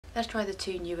Let's try the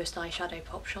two newest eyeshadow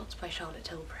pop shots by Charlotte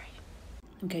Tilbury.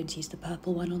 I'm going to use the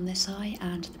purple one on this eye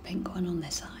and the pink one on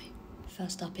this eye.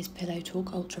 First up is Pillow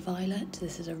Talk Ultraviolet.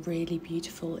 This is a really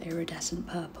beautiful iridescent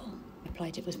purple. I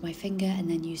applied it with my finger and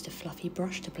then used a fluffy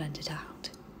brush to blend it out.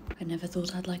 I never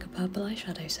thought I'd like a purple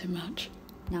eyeshadow so much.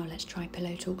 Now let's try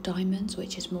Pillow Talk Diamonds,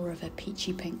 which is more of a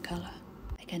peachy pink colour.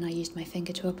 Again, I used my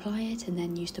finger to apply it and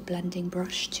then used a blending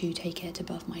brush to take it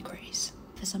above my crease.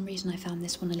 For some reason I found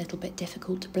this one a little bit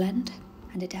difficult to blend,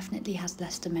 and it definitely has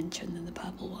less dimension than the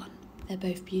purple one. They're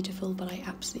both beautiful, but I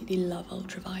absolutely love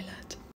Ultraviolet.